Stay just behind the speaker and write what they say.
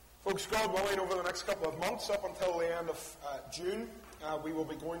Folks, God willing, over the next couple of months, up until the end of June, we will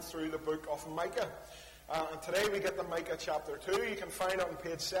be going through the book of Micah. And today we get to Micah chapter 2. You can find it on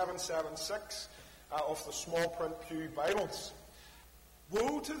page 776 of the small print Pew Bibles.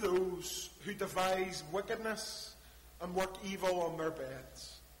 Woe to those who devise wickedness and work evil on their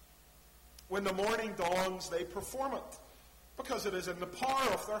beds. When the morning dawns, they perform it, because it is in the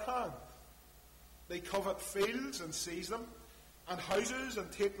power of their hand. They covet fields and seize them, and houses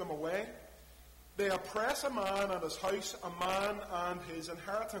and take them away. They oppress a man and his house, a man and his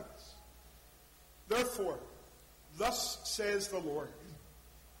inheritance. Therefore, thus says the Lord,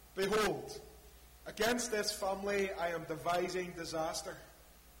 behold, against this family I am devising disaster,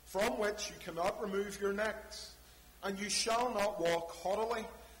 from which you cannot remove your necks, and you shall not walk haughtily,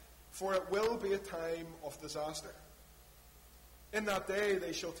 for it will be a time of disaster. In that day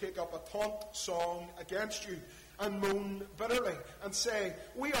they shall take up a taunt song against you, and moan bitterly, and say,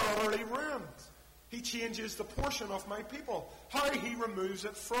 we are utterly ruined. He changes the portion of my people. How he removes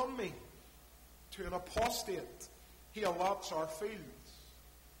it from me. To an apostate he allots our fields.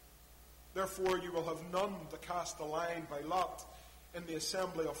 Therefore you will have none to cast the line by lot in the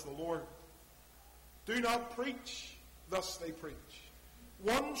assembly of the Lord. Do not preach, thus they preach.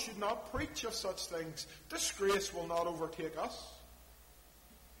 One should not preach of such things. Disgrace will not overtake us.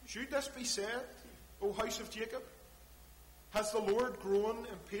 Should this be said, O house of Jacob? Has the Lord grown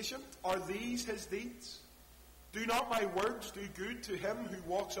impatient? Are these his deeds? Do not my words do good to him who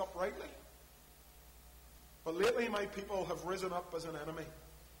walks uprightly? But lately my people have risen up as an enemy.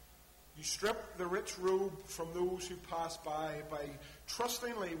 You strip the rich robe from those who pass by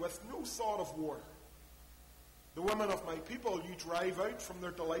trustingly with no thought of war. The women of my people you drive out from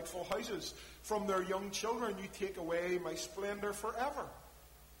their delightful houses. From their young children you take away my splendor forever.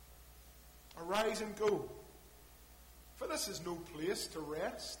 Arise and go, for this is no place to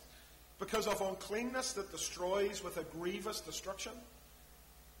rest, because of uncleanness that destroys with a grievous destruction.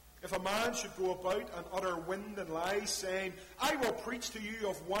 If a man should go about and utter wind and lies, saying, I will preach to you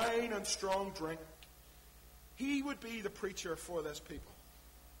of wine and strong drink, he would be the preacher for this people.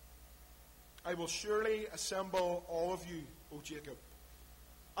 I will surely assemble all of you, O Jacob.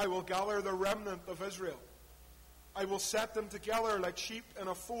 I will gather the remnant of Israel. I will set them together like sheep in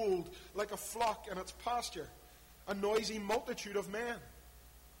a fold, like a flock in its pasture, a noisy multitude of men.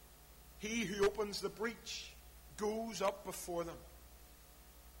 He who opens the breach goes up before them.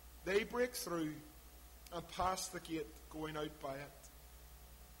 They break through and pass the gate, going out by it.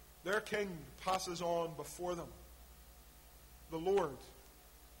 Their king passes on before them, the Lord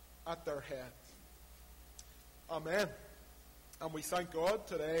at their head. Amen. And we thank God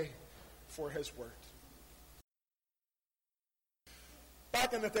today for his word.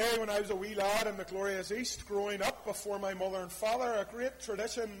 Back in the day when I was a wee lad in the glorious East, growing up before my mother and father, a great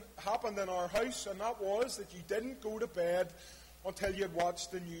tradition happened in our house, and that was that you didn't go to bed until you had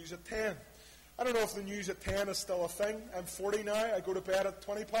watched the news at 10. I don't know if the news at 10 is still a thing. I'm 40 now. I go to bed at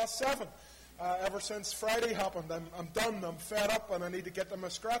 7:20. Ever since Friday happened, I'm done. I'm fed up, and I need to get to my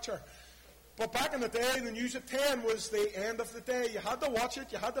scratcher. But back in the day, the news at 10 was the end of the day. You had to watch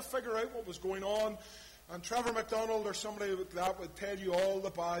it. You had to figure out what was going on. And Trevor McDonald or somebody like that would tell you all the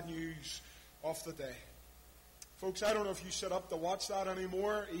bad news of the day. Folks, I don't know if you sit up to watch that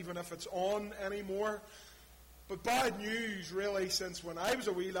anymore, even if it's on anymore. But bad news, really, since when I was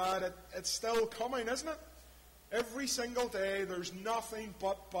a wee lad, it's still coming, isn't it? Every single day, there's nothing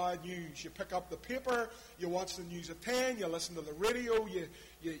but bad news. You pick up the paper, you watch the news at 10, you listen to the radio,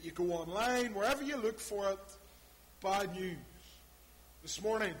 you go online, wherever you look for it, bad news. This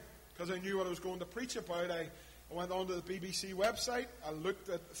morning, because I knew what I was going to preach about, I went onto the BBC website. I looked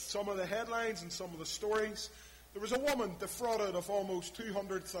at some of the headlines and some of the stories. There was a woman defrauded of almost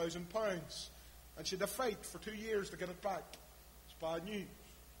 £200,000, and she had to fight for 2 years to get it back. It's bad news.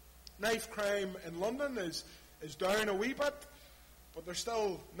 Knife crime in London is down a wee bit, but there's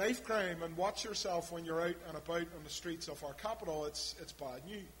still knife crime, and watch yourself when you're out and about on the streets of our capital. It's bad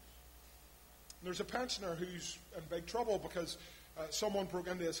news. And there's a pensioner who's in big trouble because someone broke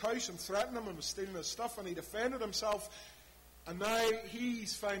into his house and threatened him and was stealing his stuff, and he defended himself, and now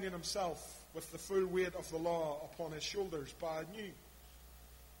he's finding himself with the full weight of the law upon his shoulders. Bad news.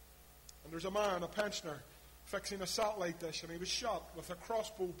 And there's a man, a pensioner, fixing a satellite dish, and he was shot with a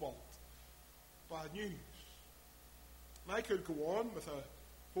crossbow bolt. Bad news. And I could go on with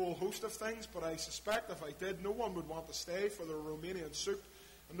a whole host of things, but I suspect if I did, no one would want to stay for the Romanian soup,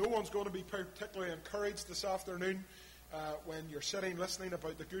 and no one's going to be particularly encouraged this afternoon when you're sitting listening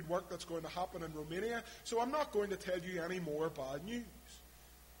about the good work that's going to happen in Romania. So I'm not going to tell you any more bad news.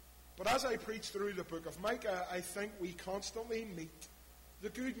 But as I preach through the book of Micah, I think we constantly meet the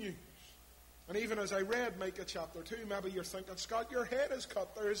good news. And even as I read Micah chapter 2, maybe you're thinking, Scott, your head is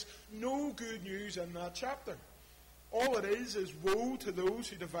cut. There is no good news in that chapter. All it is woe to those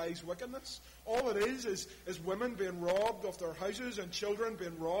who devise wickedness. All it is women being robbed of their houses and children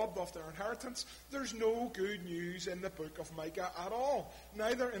being robbed of their inheritance. There's no good news in the book of Micah at all.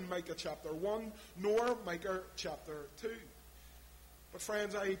 Neither in Micah chapter 1 nor Micah chapter 2. But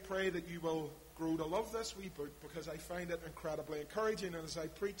friends, I pray that you will grow to love this wee book, because I find it incredibly encouraging. And as I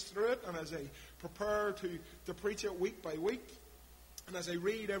preach through it, and as I prepare to preach it week by week, and as I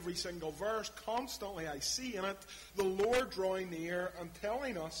read every single verse, constantly I see in it the Lord drawing near and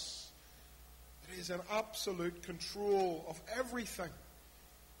telling us that He is in absolute control of everything.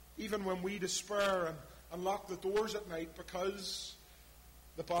 Even when we despair and lock the doors at night because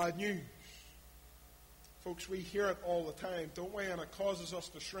the bad news. Folks, we hear it all the time, don't we? And it causes us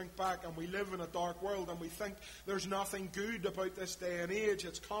to shrink back, and we live in a dark world, and we think there's nothing good about this day and age.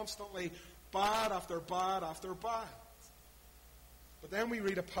 It's constantly bad after bad after bad. But then we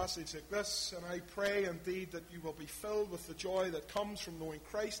read a passage like this, and I pray indeed that you will be filled with the joy that comes from knowing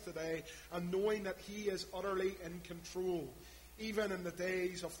Christ today and knowing that He is utterly in control, even in the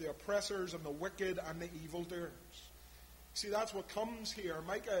days of the oppressors and the wicked and the evildoers. See, that's what comes here.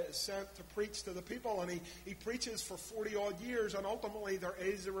 Micah is sent to preach to the people, and he preaches for 40-odd years, and ultimately there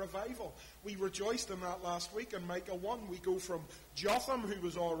is a revival. We rejoiced in that last week in Micah 1. We go from Jotham, who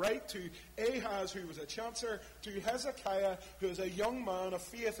was all right, to Ahaz, who was a chancellor, to Hezekiah, who is a young man of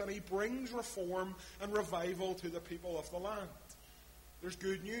faith, and he brings reform and revival to the people of the land. There's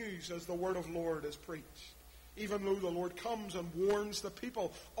good news as the word of the Lord is preached. Even though the Lord comes and warns the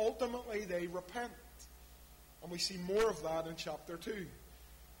people, ultimately they repent. And we see more of that in chapter 2.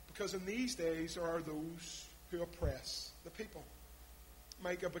 Because in these days there are those who oppress the people.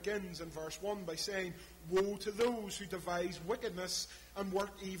 Micah begins in verse 1 by saying, woe to those who devise wickedness and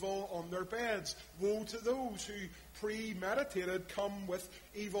work evil on their beds. Woe to those who premeditated come with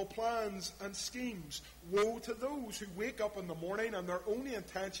evil plans and schemes. Woe to those who wake up in the morning and their only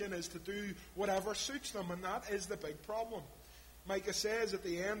intention is to do whatever suits them. And that is the big problem. Micah says at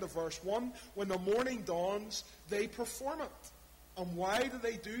the end of verse 1, when the morning dawns, they perform it. And why do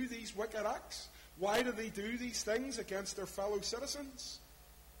they do these wicked acts? Why do they do these things against their fellow citizens?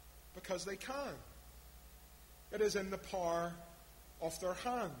 Because they can. It is in the power of their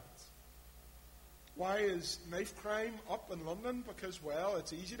hand. Why is knife crime up in London? Because, well,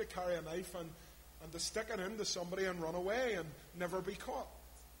 it's easy to carry a knife and to stick it into somebody and run away and never be caught.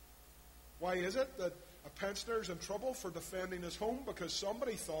 Why is it that a pensioner's in trouble for defending his home? Because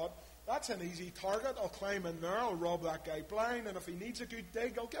somebody thought, that's an easy target, I'll climb in there, I'll rob that guy blind, and if he needs a good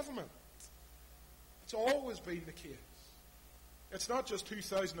dig, I'll give him it. It's always been the case. It's not just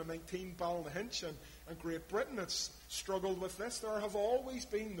 2019 Ballynahinch and Great Britain that's struggled with this. There have always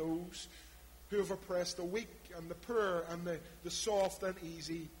been those who have oppressed the weak and the poor and the soft and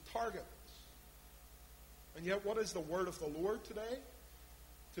easy targets. And yet, what is the word of the Lord today?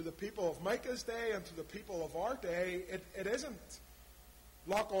 To the people of Micah's day and to the people of our day, it isn't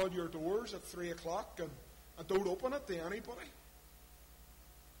lock all your doors at 3 o'clock and don't open it to anybody.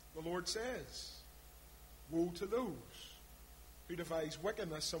 The Lord says, woe to those who devise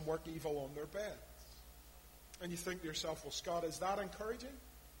wickedness and work evil on their beds. And you think to yourself, well, Scott, is that encouraging?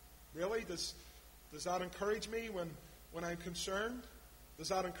 Really? Does that encourage me when I'm concerned? Does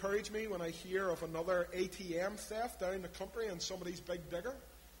that encourage me when I hear of another ATM theft down the country and somebody's big digger?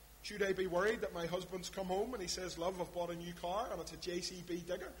 Should I be worried that my husband's come home and he says, love, I've bought a new car and it's a JCB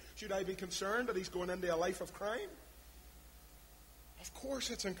digger? Should I be concerned that he's going into a life of crime? Of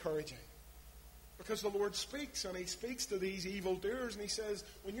course it's encouraging. Because the Lord speaks, and He speaks to these evildoers, and He says,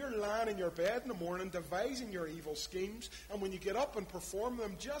 when you're lying in your bed in the morning devising your evil schemes, and when you get up and perform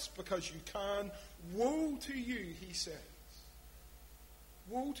them just because you can, woe to you, He says.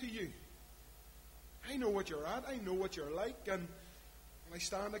 Woe to you. I know what you're at, I know what you're like, and I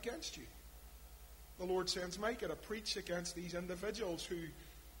stand against you. The Lord sends Micah to preach against these individuals who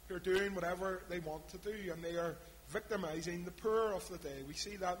are doing whatever they want to do, and they are victimizing the poor of the day. We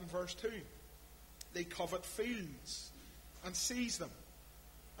see that in verse 2. They covet fields and seize them,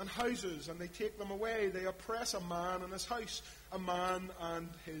 and houses, and they take them away. They oppress a man and his house, a man and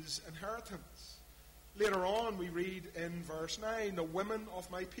his inheritance. Later on, we read in verse 9, the women of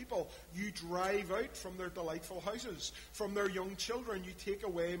my people, you drive out from their delightful houses. From their young children, you take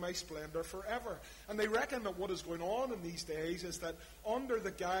away my splendor forever. And they reckon that what is going on in these days is that under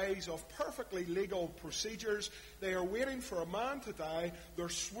the guise of perfectly legal procedures, they are waiting for a man to die. They're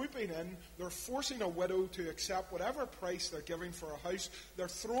swooping in. They're forcing a widow to accept whatever price they're giving for a house. They're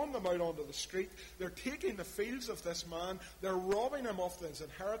throwing them out onto the street. They're taking the fields of this man. They're robbing him of his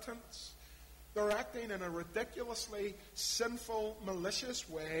inheritance. They're acting in a ridiculously sinful, malicious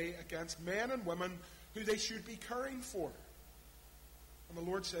way against men and women who they should be caring for. And the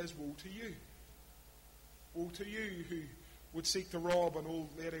Lord says, woe to you. Woe to you who would seek to rob an old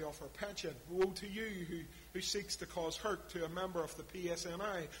lady of her pension. Woe to you who seeks to cause hurt to a member of the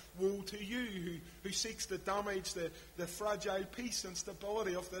PSNI. Woe to you who seeks to damage the fragile peace and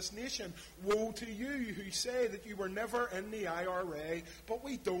stability of this nation. Woe to you who say that you were never in the IRA, but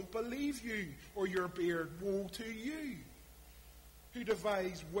we don't believe you or your beard. Woe to you who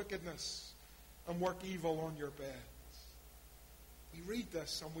devise wickedness and work evil on your beds. We read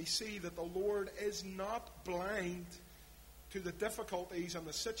this and we see that the Lord is not blind to the difficulties and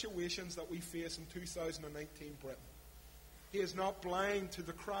the situations that we face in 2019 Britain. He is not blind to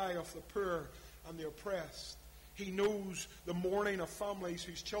the cry of the poor and the oppressed. He knows the mourning of families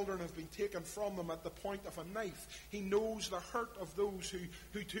whose children have been taken from them at the point of a knife. He knows the hurt of those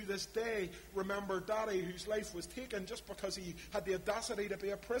who to this day remember Daddy, whose life was taken just because he had the audacity to be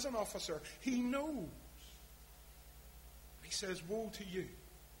a prison officer. He knows. He says, woe to you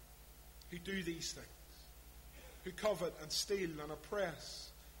who do these things, who covet and steal and oppress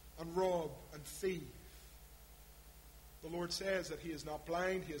and rob and thieve. The Lord says that he is not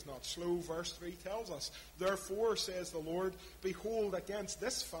blind, he is not slow. Verse 3 tells us, therefore, says the Lord, behold, against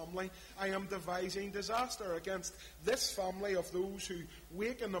this family I am devising disaster, against this family of those who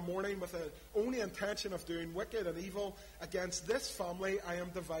wake in the morning with the only intention of doing wicked and evil. Against this family I am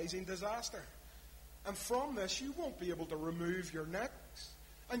devising disaster. And from this you won't be able to remove your necks,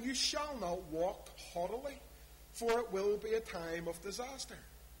 and you shall not walk haughtily, for it will be a time of disaster.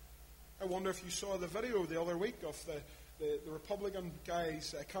 I wonder if you saw the video the other week of the Republican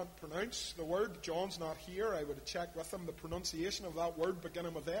guys. I can't pronounce the word. John's not here. I would have checked with him the pronunciation of that word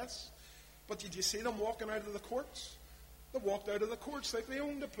beginning with S. But did you see them walking out of the courts? They walked out of the courts like they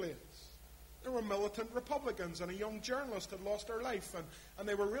owned the place. They were militant Republicans, and a young journalist had lost their life, and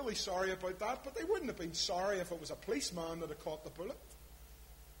they were really sorry about that, but they wouldn't have been sorry if it was a policeman that had caught the bullet.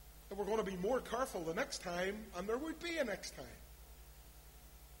 They were going to be more careful the next time, and there would be a next time.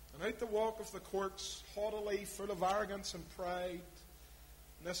 And out the walk of the courts, haughtily, full of arrogance and pride,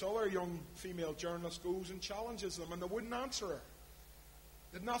 and this other young female journalist goes and challenges them, and they wouldn't answer her.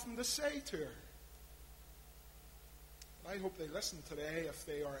 They had nothing to say to her. I hope they listen today if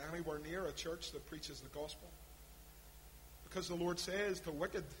they are anywhere near a church that preaches the gospel. Because the Lord says to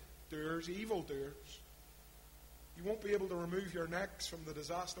wicked doers, evil doers, you won't be able to remove your necks from the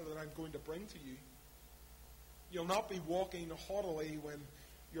disaster that I'm going to bring to you. You'll not be walking haughtily when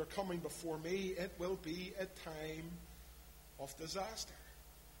you're coming before me. It will be a time of disaster.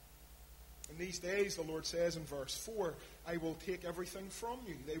 In these days, the Lord says in verse 4, I will take everything from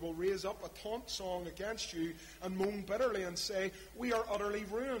you. They will raise up a taunt song against you and moan bitterly and say, we are utterly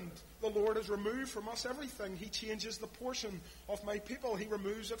ruined. The Lord has removed from us everything. He changes the portion of my people. He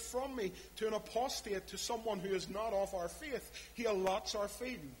removes it from me to an apostate, to someone who is not of our faith. He allots our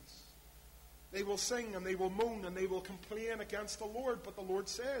fields. They will sing and they will moan and they will complain against the Lord. But the Lord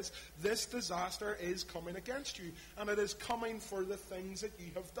says, this disaster is coming against you, and it is coming for the things that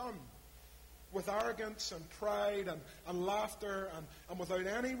you have done. With arrogance and pride and laughter and without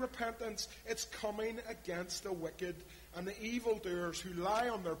any repentance, it's coming against the wicked and the evildoers who lie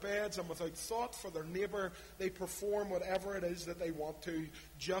on their beds and without thought for their neighbor, they perform whatever it is that they want to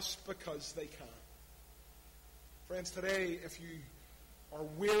just because they can. Friends, today, if you are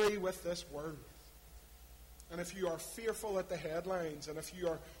weary with this word, and if you are fearful at the headlines, and if you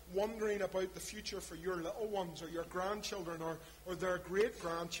are wondering about the future for your little ones or your grandchildren or their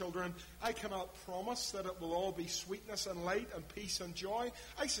great-grandchildren, I cannot promise that it will all be sweetness and light and peace and joy.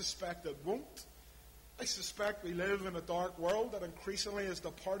 I suspect it won't. I suspect we live in a dark world that increasingly is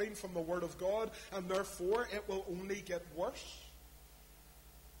departing from the Word of God, and therefore it will only get worse.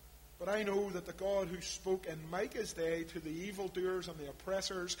 But I know that the God who spoke in Micah's day to the evildoers and the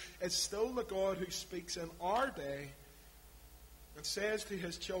oppressors is still the God who speaks in our day and says to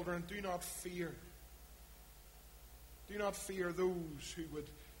his children, do not fear. Do not fear those who would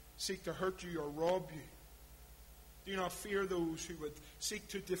seek to hurt you or rob you. Do not fear those who would seek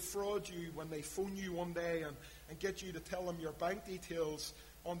to defraud you when they phone you one day and get you to tell them your bank details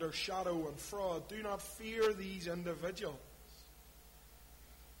under shadow and fraud. Do not fear these individuals.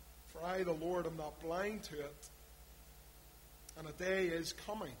 For I, the Lord, am not blind to it. And a day is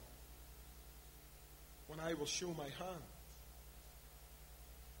coming when I will show my hand.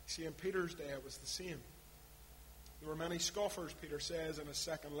 See, in Peter's day it was the same. There were many scoffers, Peter says in his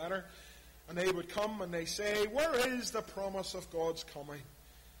second letter, and they would come and they say, where is the promise of God's coming?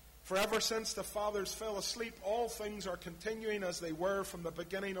 For ever since the fathers fell asleep, all things are continuing as they were from the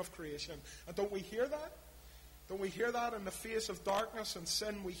beginning of creation. And don't we hear that? Don't we hear that in the face of darkness and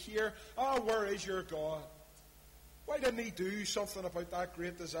sin? We hear, where is your God? Why didn't he do something about that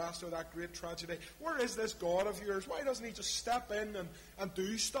great disaster, that great tragedy? Where is this God of yours? Why doesn't he just step in and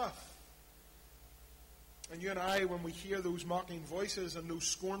do stuff? And you and I, when we hear those mocking voices and those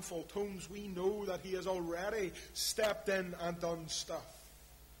scornful tones, we know that he has already stepped in and done stuff.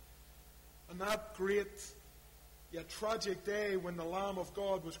 And that great yet tragic day when the Lamb of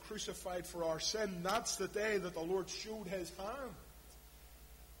God was crucified for our sin, that's the day that the Lord showed his hand.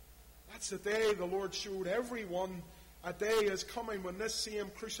 That's the day the Lord showed everyone a day is coming when this same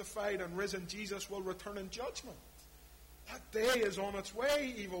crucified and risen Jesus will return in judgment. That day is on its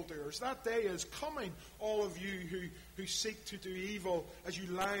way, evildoers. That day is coming, all of you who seek to do evil as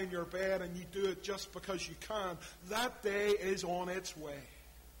you lie in your bed and you do it just because you can. That day is on its way.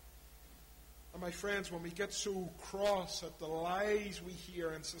 And my friends, when we get so cross at the lies we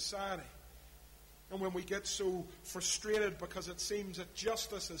hear in society, and when we get so frustrated because it seems that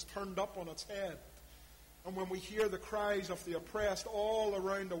justice is turned up on its head, and when we hear the cries of the oppressed all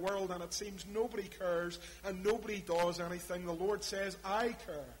around the world and it seems nobody cares and nobody does anything, the Lord says, I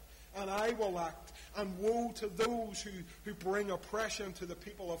care and I will act. And woe to those who bring oppression to the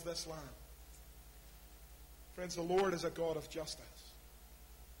people of this land. Friends, the Lord is a God of justice.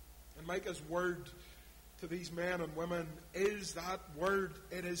 And Micah's word to these men and women is that word.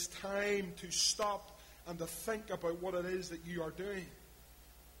 It is time to stop and to think about what it is that you are doing.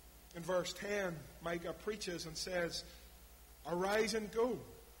 In verse 10, Micah preaches and says, arise and go,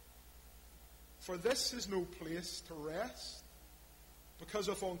 for this is no place to rest, because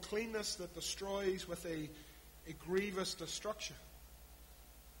of uncleanness that destroys with a grievous destruction.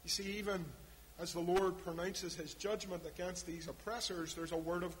 You see, even as the Lord pronounces his judgment against these oppressors, there's a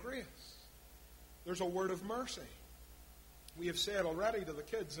word of grace. There's a word of mercy. We have said already to the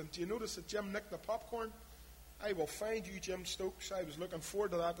kids, and do you notice that Jim nicked the popcorn? I will find you, Jim Stokes. I was looking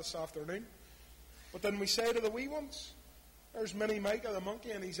forward to that this afternoon. But then we say to the wee ones, there's Mini Micah the monkey,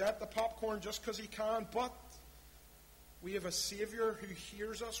 and he's at the popcorn just because he can, but we have a Saviour who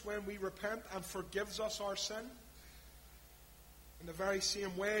hears us when we repent and forgives us our sin. In the very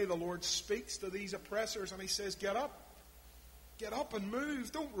same way, the Lord speaks to these oppressors and he says, get up and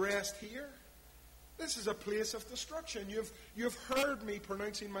move. Don't rest here. This is a place of destruction. You've heard me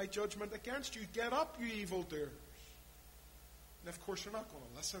pronouncing my judgment against you. Get up, you evildoers. And of course, you're not going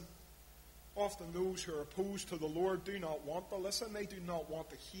to listen. Often those who are opposed to the Lord do not want to listen. They do not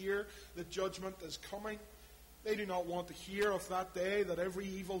want to hear that judgment is coming. They do not want to hear of that day that every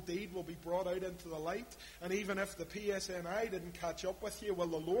evil deed will be brought out into the light. And even if the PSNI didn't catch up with you, well,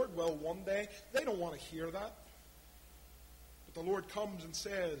 the Lord will one day. They don't want to hear that. But the Lord comes and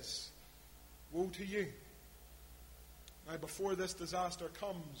says, woe to you. Now, before this disaster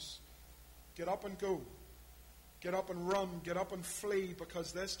comes, get up and go. Get up and run. Get up and flee,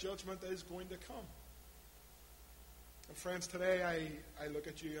 because this judgment is going to come. And friends, today I look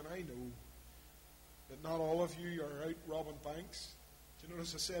at you and I know that not all of you are out robbing banks. Do you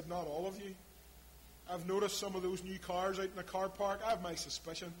notice I said not all of you? I've noticed some of those new cars out in the car park. I have my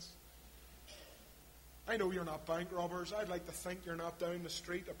suspicions. I know you're not bank robbers. I'd like to think you're not down the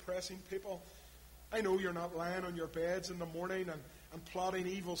street oppressing people. I know you're not lying on your beds in the morning and plotting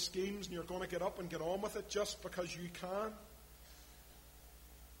evil schemes, and you're going to get up and get on with it just because you can.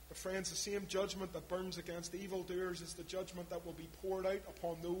 But friends, the same judgment that burns against evildoers is the judgment that will be poured out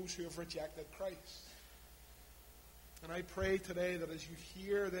upon those who have rejected Christ. And I pray today that as you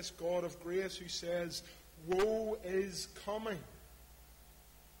hear this God of grace who says, woe is coming,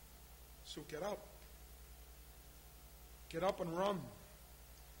 so get up. Get up and run.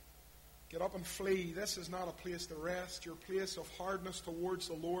 Get up and flee. This is not a place to rest. Your place of hardness towards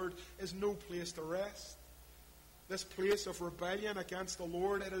the Lord is no place to rest. This place of rebellion against the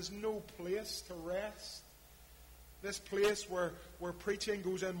Lord, it is no place to rest. This place where preaching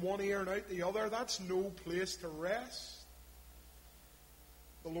goes in one ear and out the other, that's no place to rest.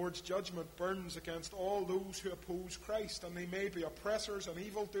 The Lord's judgment burns against all those who oppose Christ, and they may be oppressors and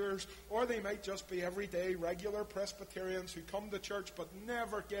evildoers, or they might just be everyday, regular Presbyterians who come to church but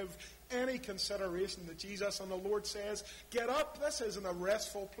never give any consideration to Jesus. And the Lord says, get up, this isn't a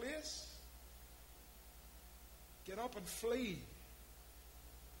restful place. Get up and flee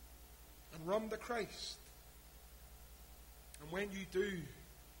and run to Christ. And when you do,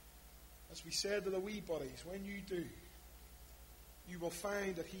 as we said to the wee buddies, when you do, you will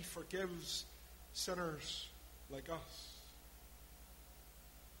find that He forgives sinners like us.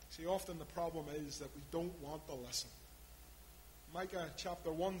 See, often the problem is that we don't want to listen. Micah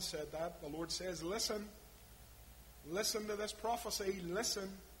chapter 1 said that. The Lord says, listen. Listen to this prophecy. Listen.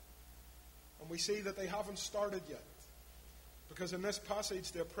 And we see that they haven't started yet. Because in this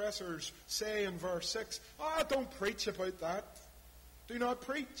passage, the oppressors say in verse 6, don't preach about that. Do not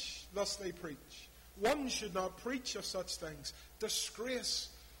preach, thus they preach. One should not preach of such things. Disgrace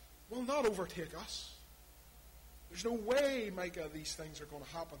will not overtake us. There's no way, Micah, these things are going to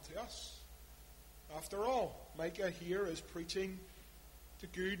happen to us. After all, Micah here is preaching to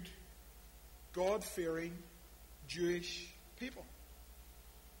good, God-fearing Jewish people.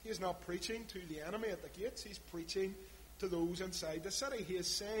 He is not preaching to the enemy at the gates. He's preaching to those inside the city. He is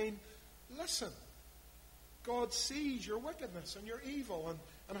saying, listen, God sees your wickedness and your evil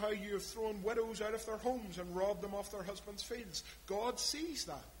and how you have thrown widows out of their homes and robbed them off their husbands' fields. God sees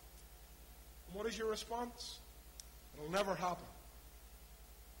that. And what is your response? It'll never happen.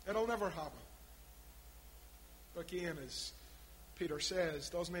 It'll never happen. But again, as Peter says,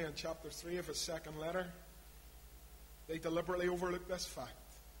 doesn't he, in chapter 3 of his second letter, they deliberately overlook this fact,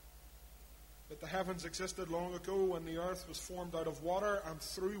 that the heavens existed long ago and the earth was formed out of water and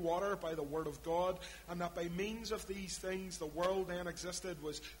through water by the word of God, and that by means of these things the world then existed,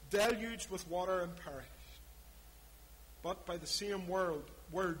 was deluged with water and perished. But by the same word,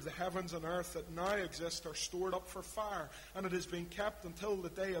 the heavens and earth that now exist are stored up for fire, and it has been kept until the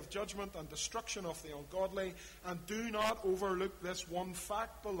day of judgment and destruction of the ungodly. And do not overlook this one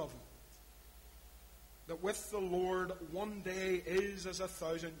fact, beloved, that with the Lord 1 day is as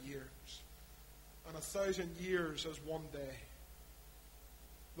 1,000 years, and 1,000 years as 1 day.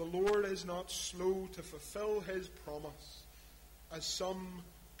 The Lord is not slow to fulfill His promise, as some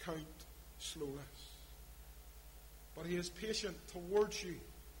count slowness, but He is patient towards you,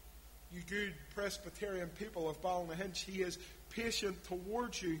 you good Presbyterian people of Ballynahinch. He is patient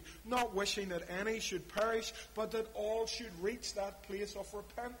towards you, not wishing that any should perish, but that all should reach that place of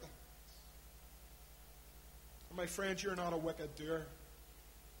repentance. And my friends, you're not a wicked doer.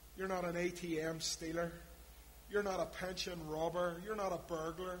 You're not an ATM stealer. You're not a pension robber. You're not a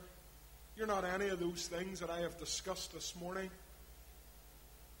burglar. You're not any of those things that I have discussed this morning.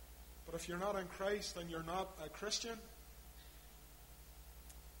 But if you're not in Christ and you're not a Christian,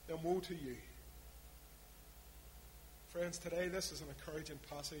 then woe to you. Friends, today this is an encouraging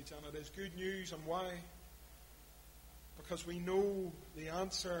passage, and it is good news. And why? Because we know the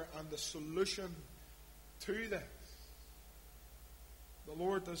answer and the solution to this. The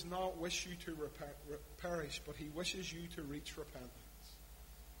Lord does not wish you to perish, but He wishes you to reach repentance.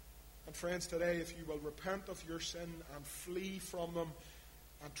 And friends, today, if you will repent of your sin and flee from them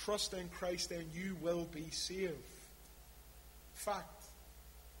and trust in Christ, then you will be saved. Fact,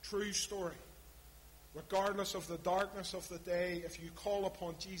 true story. Regardless of the darkness of the day, if you call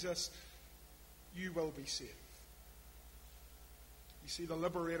upon Jesus, you will be saved. You see, the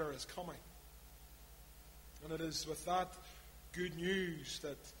liberator is coming. And it is with that good news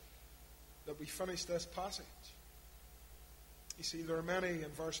that we finish this passage. You see, there are many in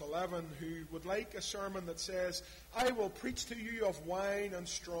verse 11 who would like a sermon that says, I will preach to you of wine and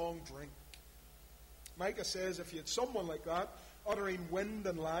strong drink. Micah says if you had someone like that uttering wind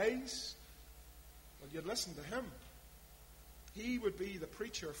and lies, well, you'd listen to him. He would be the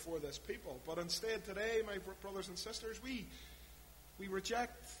preacher for this people. But instead today, my brothers and sisters, we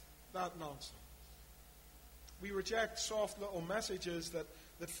reject that nonsense. We reject soft little messages that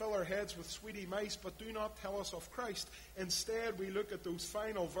fill our heads with sweetie mice but do not tell us of Christ. Instead, we look at those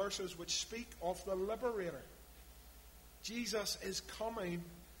final verses which speak of the liberator. Jesus is coming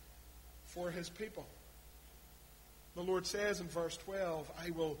for His people. The Lord says in verse 12, I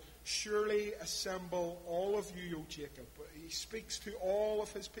will surely assemble all of you, O Jacob. He speaks to all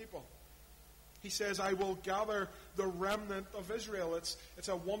of His people. He says, I will gather the remnant of Israel. It's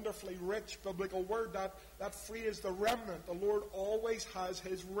a wonderfully rich biblical word. That phrase, the remnant. The Lord always has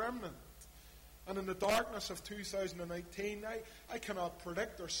His remnant. And in the darkness of 2019, I cannot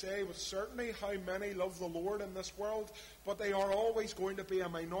predict or say with certainty how many love the Lord in this world, but they are always going to be a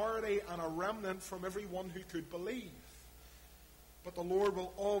minority and a remnant from everyone who could believe. But the Lord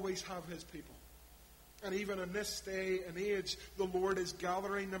will always have his people. And even in this day and age, the Lord is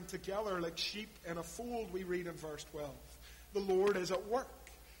gathering them together like sheep in a fold, we read in verse 12. The Lord is at work.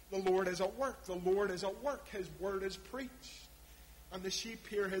 The Lord is at work. The Lord is at work. His word is preached. And the sheep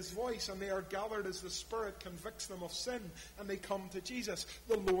hear his voice, and they are gathered as the Spirit convicts them of sin, and they come to Jesus.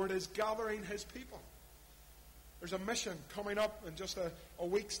 The Lord is gathering his people. There's a mission coming up in just a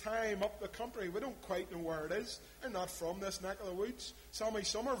week's time up the country. We don't quite know where it is. I'm not from this neck of the woods. Sammy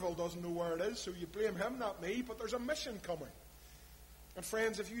Somerville doesn't know where it is, so you blame him, not me. But there's a mission coming. And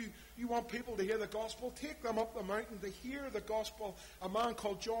friends, if you want people to hear the gospel, take them up the mountain to hear the gospel. A man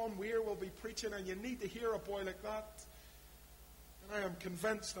called John Weir will be preaching, and you need to hear a boy like that. And I am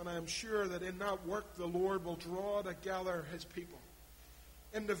convinced and I am sure that in that work the Lord will draw together his people.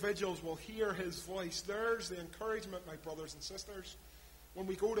 Individuals will hear his voice. There's the encouragement, my brothers and sisters. When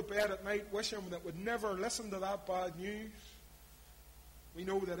we go to bed at night wishing that we'd never listen to that bad news, we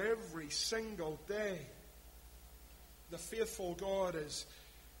know that every single day the faithful God is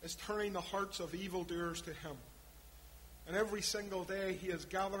turning the hearts of evildoers to him. And every single day he is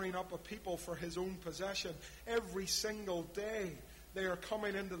gathering up a people for his own possession. Every single day they are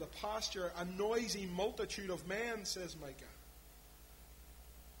coming into the pasture, a noisy multitude of men, says Micah.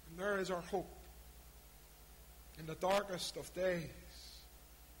 And there is our hope. In the darkest of days,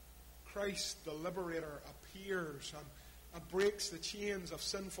 Christ the Liberator appears and breaks the chains of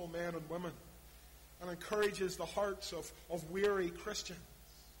sinful men and women and encourages the hearts of weary Christians.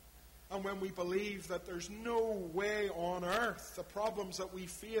 And when we believe that there's no way on earth the problems that we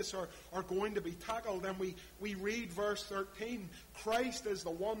face are going to be tackled, then we read verse 13. Christ is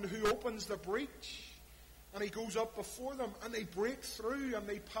the one who opens the breach. And he goes up before them, and they break through, and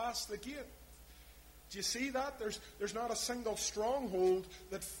they pass the gate. Do you see that? There's not a single stronghold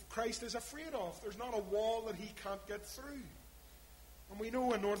that Christ is afraid of. There's not a wall that he can't get through. And we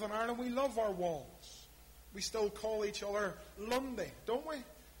know in Northern Ireland we love our walls. We still call each other Lundy, don't we?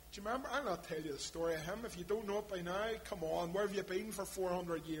 Do you remember? I'll not tell you the story of him. If you don't know it by now, come on. Where have you been for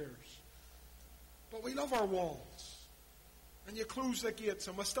 400 years? But we love our walls. And you close the gates,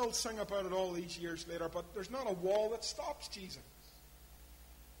 and we still sing about it all these years later, but there's not a wall that stops Jesus.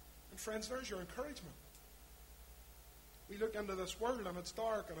 And friends, there's your encouragement. We look into this world, and it's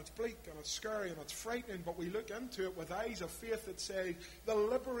dark, and it's bleak, and it's scary, and it's frightening, but we look into it with eyes of faith that say, the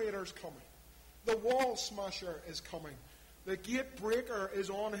Liberator's coming. The wall smasher is coming. The gate breaker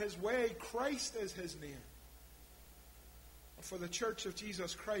is on his way. Christ is his name. And for the Church of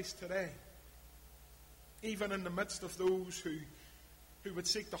Jesus Christ today, even in the midst of those who would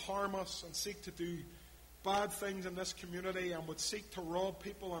seek to harm us and seek to do bad things in this community and would seek to rob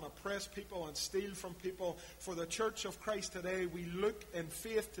people and oppress people and steal from people, for the Church of Christ today, we look in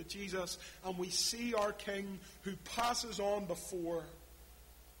faith to Jesus and we see our King who passes on before.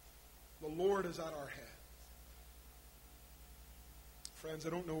 The Lord is at our head. Friends,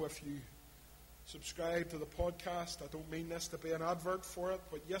 I don't know if you subscribe to the podcast. I don't mean this to be an advert for it,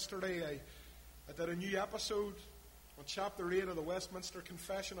 but yesterday I did a new episode on chapter 8 of the Westminster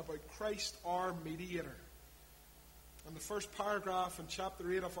Confession about Christ our mediator. And the first paragraph in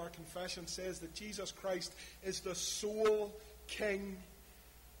chapter 8 of our confession says that Jesus Christ is the sole King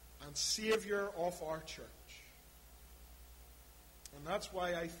and Saviour of our church. And that's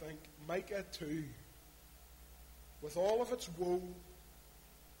why I think Micah 2, with all of its woe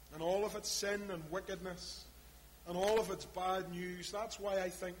and all of its sin and wickedness and all of its bad news, that's why I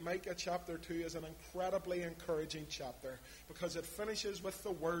think Micah chapter 2 is an incredibly encouraging chapter, because it finishes with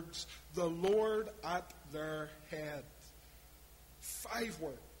the words, the Lord at their head. 5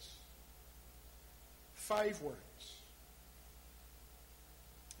 words. 5 words.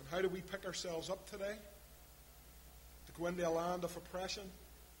 And how do we pick ourselves up today? To go into a land of oppression,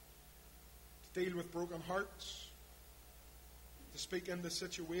 to deal with broken hearts, to speak into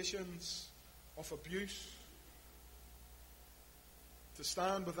situations of abuse, to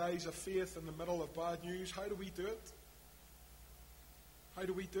stand with eyes of faith in the middle of bad news. How do we do it? How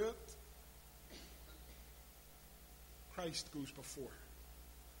do we do it? Christ goes before.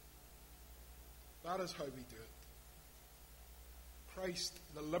 That is how we do it. Christ,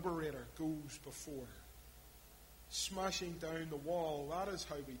 the Liberator, goes before. Smashing down the wall, that is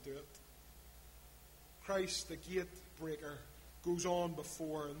how we do it. Christ, the gate breaker, goes on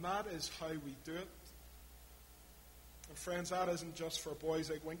before, and that is how we do it. And friends, that isn't just for boys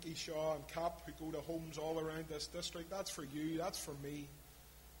like Winky Shaw and Cap who go to homes all around this district. That's for you, that's for me.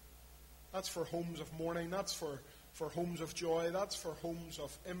 That's for homes of mourning, that's for homes of joy, that's for homes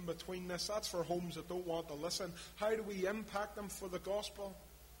of in-betweenness, that's for homes that don't want to listen. How do we impact them for the gospel?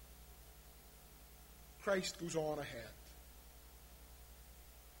 Christ goes on ahead.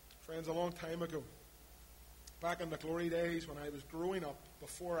 Friends, a long time ago, back in the glory days when I was growing up,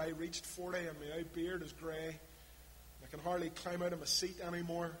 before I reached 40 and my beard is grey, I can hardly climb out of my seat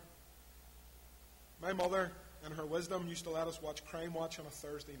anymore, my mother, in her wisdom, used to let us watch Crime Watch on a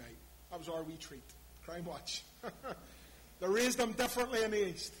Thursday night. That was our wee treat, Crime Watch. They raised them differently in the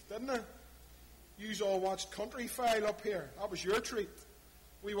East, didn't they? You all watched Country File up here. That was your treat.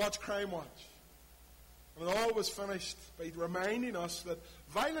 We watched Crime Watch. And it all was finished by reminding us that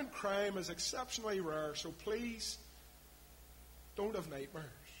violent crime is exceptionally rare, so please don't have nightmares.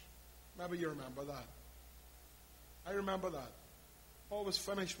 Maybe you remember that. I remember that. All was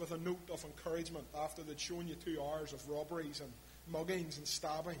finished with a note of encouragement after they'd shown you 2 hours of robberies and muggings and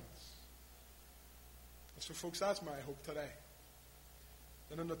stabbings. And so, folks, that's my hope today.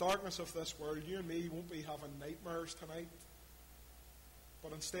 That in the darkness of this world, you and me won't be having nightmares tonight,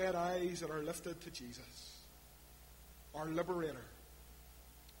 but instead eyes that are lifted to Jesus, our liberator,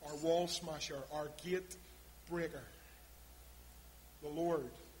 our wall smasher, our gate breaker, the Lord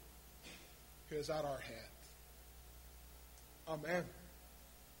who is at our head. Amen.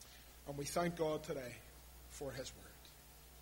 And we thank God today for his word.